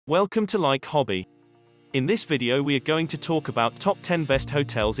Welcome to Like Hobby. In this video we are going to talk about top 10 best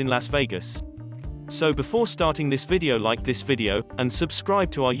hotels in Las Vegas. So before starting this video, like this video, and subscribe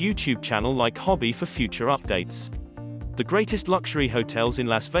to our YouTube channel Like Hobby for future updates. The greatest luxury hotels in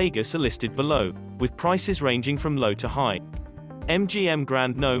Las Vegas are listed below, with prices ranging from low to high. MGM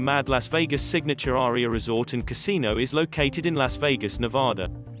Grand Nomad Las Vegas Signature Aria Resort and Casino is located in Las Vegas, Nevada.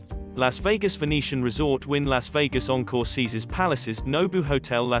 Las Vegas Venetian Resort Wynn Las Vegas Encore Caesars Palaces Nobu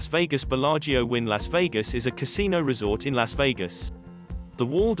Hotel Las Vegas Bellagio Wynn Las Vegas is a casino resort in Las Vegas. The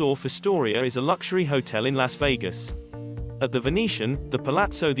Waldorf Astoria is a luxury hotel in Las Vegas. At the Venetian, the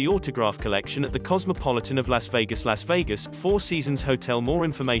Palazzo the Autograph Collection at the Cosmopolitan of Las Vegas Four Seasons Hotel. More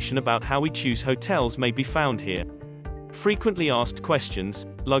information about how we choose hotels may be found here. Frequently asked questions,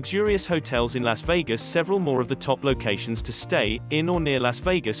 luxurious hotels in Las Vegas. Several more of the top locations to stay in or near Las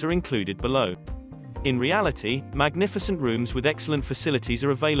Vegas are included below. In reality, magnificent rooms with excellent facilities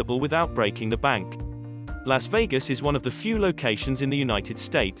are available without breaking the bank. Las Vegas is one of the few locations in the United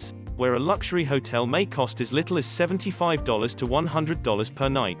States where a luxury hotel may cost as little as $75 to $100 per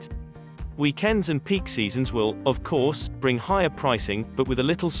night. Weekends and peak seasons will, of course, bring higher pricing, but with a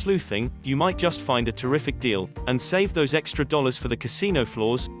little sleuthing, you might just find a terrific deal, and save those extra dollars for the casino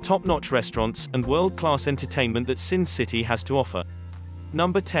floors, top-notch restaurants, and world-class entertainment that Sin City has to offer.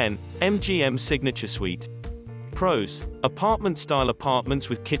 Number 10. MGM Signature Suite. Pros: apartment-style apartments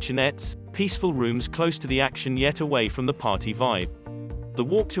with kitchenettes, peaceful rooms close to the action yet away from the party vibe. The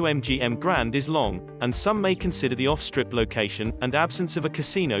walk to MGM Grand is long, and some may consider the off-strip location and absence of a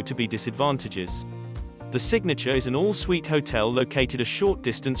casino to be disadvantages. The Signature is an all-suite hotel located a short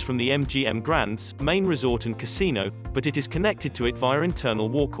distance from the MGM Grand's main resort and casino, but it is connected to it via internal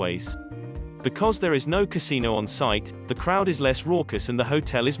walkways. Because there is no casino on site, the crowd is less raucous and the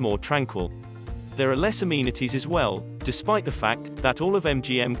hotel is more tranquil. There are less amenities as well, despite the fact that all of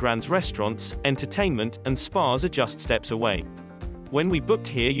MGM Grand's restaurants, entertainment, and spas are just steps away. When we booked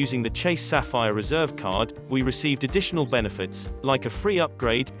here using the Chase Sapphire Reserve card, we received additional benefits, like a free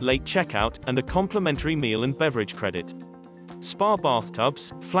upgrade, late checkout, and a complimentary meal and beverage credit. Spa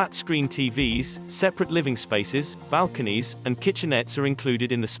bathtubs, flat-screen TVs, separate living spaces, balconies, and kitchenettes are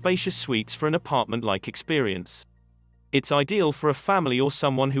included in the spacious suites for an apartment-like experience. It's ideal for a family or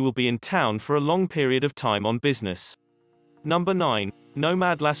someone who will be in town for a long period of time on business. Number 9.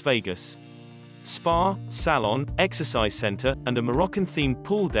 Nomad Las Vegas. Spa, salon, exercise center, and a Moroccan-themed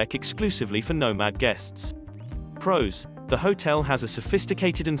pool deck exclusively for Nomad guests. Pros: the hotel has a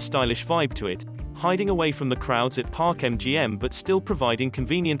sophisticated and stylish vibe to it, hiding away from the crowds at Park MGM but still providing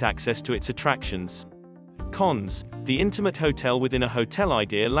convenient access to its attractions. Cons: the intimate hotel within a hotel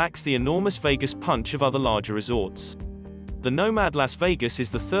idea lacks the enormous Vegas punch of other larger resorts. The Nomad Las Vegas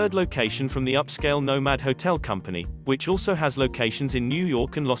is the third location from the upscale Nomad Hotel Company, which also has locations in New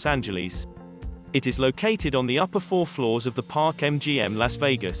York and Los Angeles. It is located on the upper 4 floors of the Park MGM Las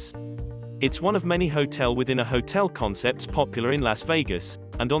Vegas. It's one of many hotel within a hotel concepts popular in Las Vegas,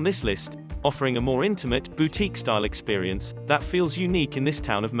 and on this list, offering a more intimate, boutique-style experience that feels unique in this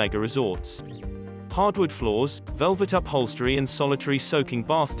town of mega resorts. Hardwood floors, velvet upholstery and solitary soaking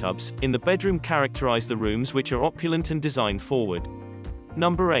bathtubs in the bedroom characterize the rooms, which are opulent and design-forward.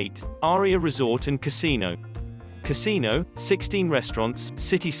 Number 8. Aria Resort and Casino. Casino, 16 restaurants,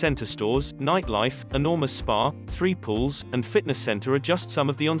 city center stores, nightlife, enormous spa, 3 pools, and fitness center are just some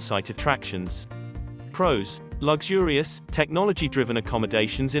of the on-site attractions. Pros: luxurious, technology-driven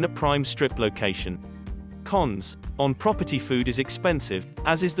accommodations in a prime strip location. Cons: on-property food is expensive,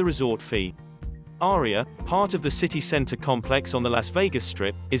 as is the resort fee. Aria, part of the city center complex on the Las Vegas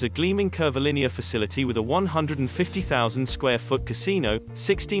Strip, is a gleaming curvilinear facility with a 150,000 square foot casino,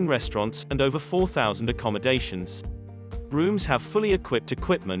 16 restaurants, and over 4,000 accommodations. Rooms have fully equipped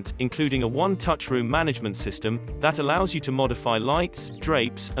equipment, including a one-touch room management system that allows you to modify lights,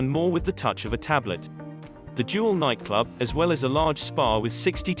 drapes, and more with the touch of a tablet. The Jewel nightclub, as well as a large spa with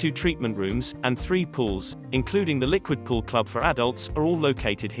 62 treatment rooms and 3 pools, including the Liquid Pool Club for adults, are all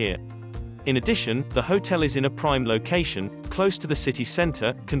located here. In addition, the hotel is in a prime location, close to the city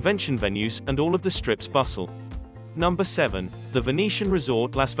center, convention venues, and all of the Strip's bustle. Number 7. The Venetian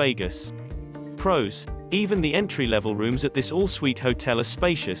Resort Las Vegas. Pros: even the entry-level rooms at this all-suite hotel are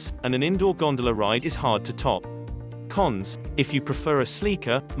spacious, and an indoor gondola ride is hard to top. Cons: if you prefer a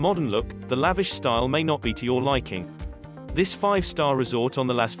sleeker, modern look, the lavish style may not be to your liking. This 5-star resort on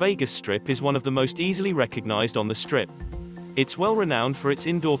the Las Vegas Strip is one of the most easily recognized on the Strip. It's well renowned for its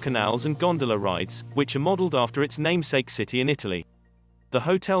indoor canals and gondola rides, which are modeled after its namesake city in Italy. The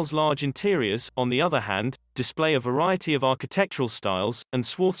hotel's large interiors, on the other hand, display a variety of architectural styles and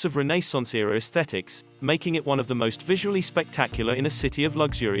swaths of Renaissance-era aesthetics, making it one of the most visually spectacular in a city of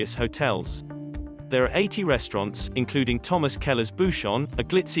luxurious hotels. There are 80 restaurants, including Thomas Keller's Bouchon, a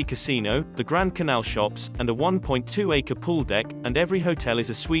glitzy casino, the Grand Canal Shops, and a 1.2-acre pool deck, and every hotel is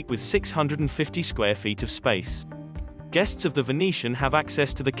a suite with 650 square feet of space. Guests of the Venetian have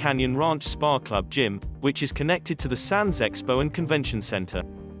access to the Canyon Ranch Spa Club gym, which is connected to the Sands Expo and Convention Center.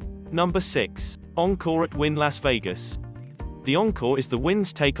 Number 6. Encore at Wynn Las Vegas. The Encore is the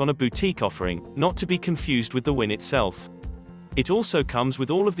Wynn's take on a boutique offering, not to be confused with the Wynn itself. It also comes with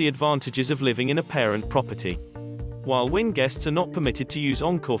all of the advantages of living in a parent property. While Wynn guests are not permitted to use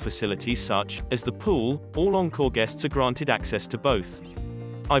Encore facilities such as the pool, all Encore guests are granted access to both.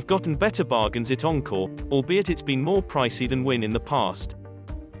 I've gotten better bargains at Encore, albeit it's been more pricey than Wynn in the past.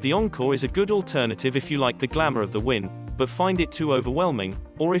 The Encore is a good alternative if you like the glamour of the Wynn, but find it too overwhelming,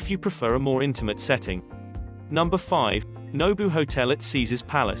 or if you prefer a more intimate setting. Number 5. Nobu Hotel at Caesars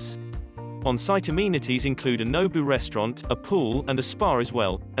Palace. On-site amenities include a Nobu restaurant, a pool, and a spa as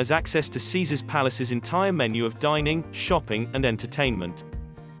well as access to Caesars Palace's entire menu of dining, shopping, and entertainment.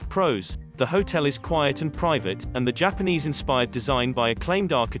 Pros. The hotel is quiet and private, and the Japanese-inspired design by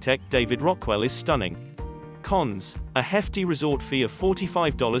acclaimed architect David Rockwell is stunning. Cons. A hefty resort fee of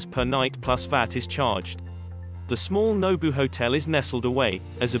 $45 per night plus VAT is charged. The small Nobu Hotel is nestled away,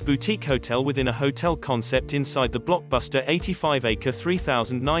 as a boutique hotel within a hotel concept inside the blockbuster 85-acre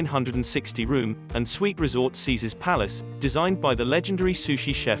 3,960-room and suite resort Caesars Palace, designed by the legendary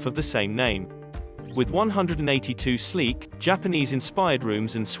sushi chef of the same name. With 182 sleek, Japanese-inspired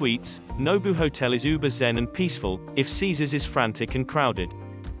rooms and suites, Nobu Hotel is uber zen and peaceful, if Caesars is frantic and crowded.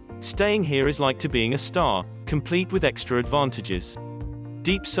 Staying here is like to being a star, complete with extra advantages.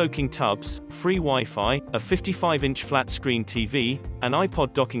 Deep soaking tubs, free Wi-Fi, a 55-inch flat-screen TV, an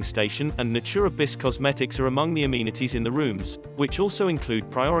iPod docking station, and Natura Bis cosmetics are among the amenities in the rooms, which also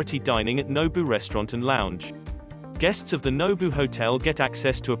include priority dining at Nobu Restaurant and Lounge. Guests of the Nobu Hotel get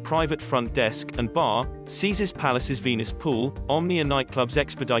access to a private front desk and bar, Caesars Palace's Venus Pool, Omnia Nightclub's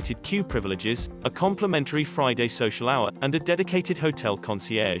expedited queue privileges, a complimentary Friday social hour, and a dedicated hotel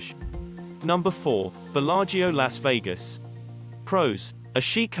concierge. Number 4. Bellagio Las Vegas. Pros. A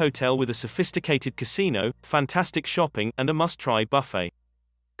chic hotel with a sophisticated casino, fantastic shopping, and a must-try buffet.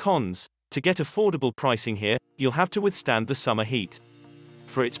 Cons. To get affordable pricing here, you'll have to withstand the summer heat.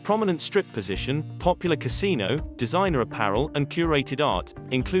 For its prominent strip position, popular casino, designer apparel, and curated art,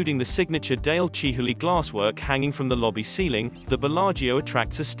 including the signature Dale Chihuly glasswork hanging from the lobby ceiling, the Bellagio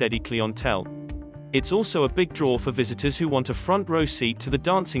attracts a steady clientele. It's also a big draw for visitors who want a front-row seat to the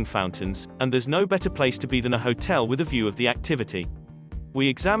dancing fountains, and there's no better place to be than a hotel with a view of the activity. We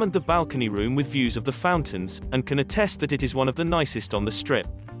examined the balcony room with views of the fountains, and can attest that it is one of the nicest on the strip.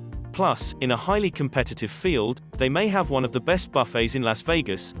 Plus, in a highly competitive field, they may have one of the best buffets in Las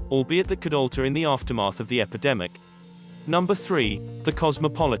Vegas, albeit that could alter in the aftermath of the epidemic. Number 3. The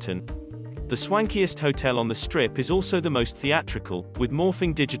Cosmopolitan. The swankiest hotel on the Strip is also the most theatrical, with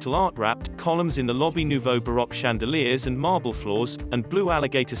morphing digital art-wrapped columns in the lobby, nouveau baroque chandeliers and marble floors, and blue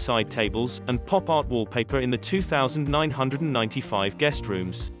alligator side tables, and pop art wallpaper in the 2,995 guest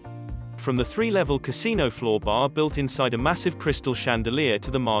rooms. From the 3-level casino floor bar built inside a massive crystal chandelier to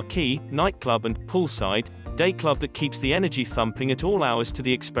the marquee, nightclub and poolside day club that keeps the energy thumping at all hours to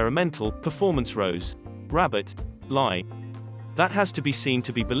the experimental performance rows. Rabbit. Lie. That has to be seen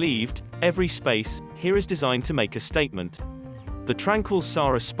to be believed. Every space here is designed to make a statement. The tranquil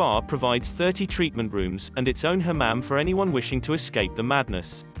Sara Spa provides 30 treatment rooms and its own hammam for anyone wishing to escape the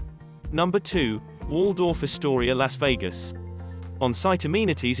madness. Number 2. Waldorf Astoria Las Vegas. On-site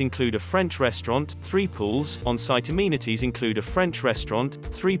amenities include a French restaurant, 3 pools. On-site amenities include a French restaurant,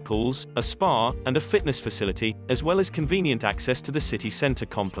 3 pools, a spa, and a fitness facility, as well as convenient access to the city center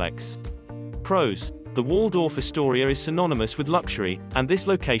complex. Pros. The Waldorf Astoria is synonymous with luxury, and this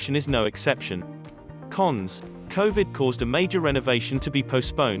location is no exception. Cons. COVID caused a major renovation to be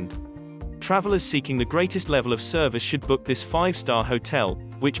postponed. Travelers seeking the greatest level of service should book this 5-star hotel,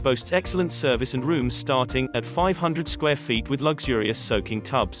 which boasts excellent service and rooms starting at 500 square feet with luxurious soaking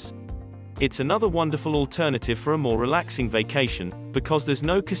tubs. It's another wonderful alternative for a more relaxing vacation, because there's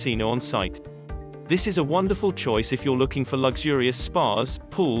no casino on site. This is a wonderful choice if you're looking for luxurious spas,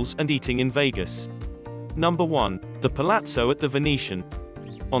 pools, and eating in Vegas. Number 1. The Palazzo at the Venetian.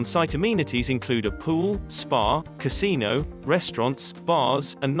 On-site amenities include a pool, spa, casino, restaurants,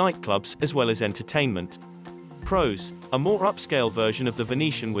 bars, and nightclubs, as well as entertainment. Pros. A more upscale version of the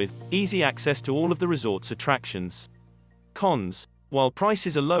Venetian with easy access to all of the resort's attractions. Cons. While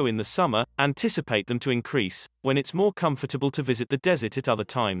prices are low in the summer, anticipate them to increase when it's more comfortable to visit the desert at other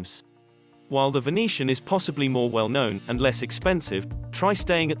times. While the Venetian is possibly more well-known and less expensive, try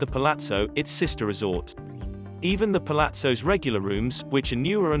staying at the Palazzo, its sister resort. Even the Palazzo's regular rooms, which are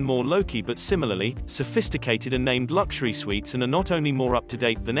newer and more low-key but similarly sophisticated, are named luxury suites and are not only more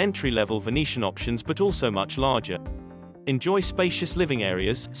up-to-date than entry-level Venetian options but also much larger. Enjoy spacious living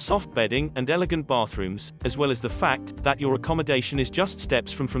areas, soft bedding, and elegant bathrooms, as well as the fact that your accommodation is just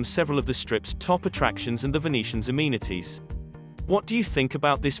steps from several of the Strip's top attractions and the Venetian's amenities. What do you think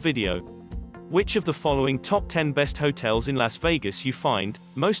about this video? Which of the following top 10 best hotels in Las Vegas you find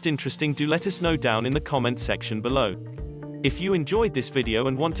most interesting? Do let us know down in the comment section below. If you enjoyed this video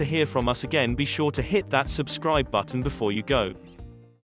and want to hear from us again, be sure to hit that subscribe button before you go.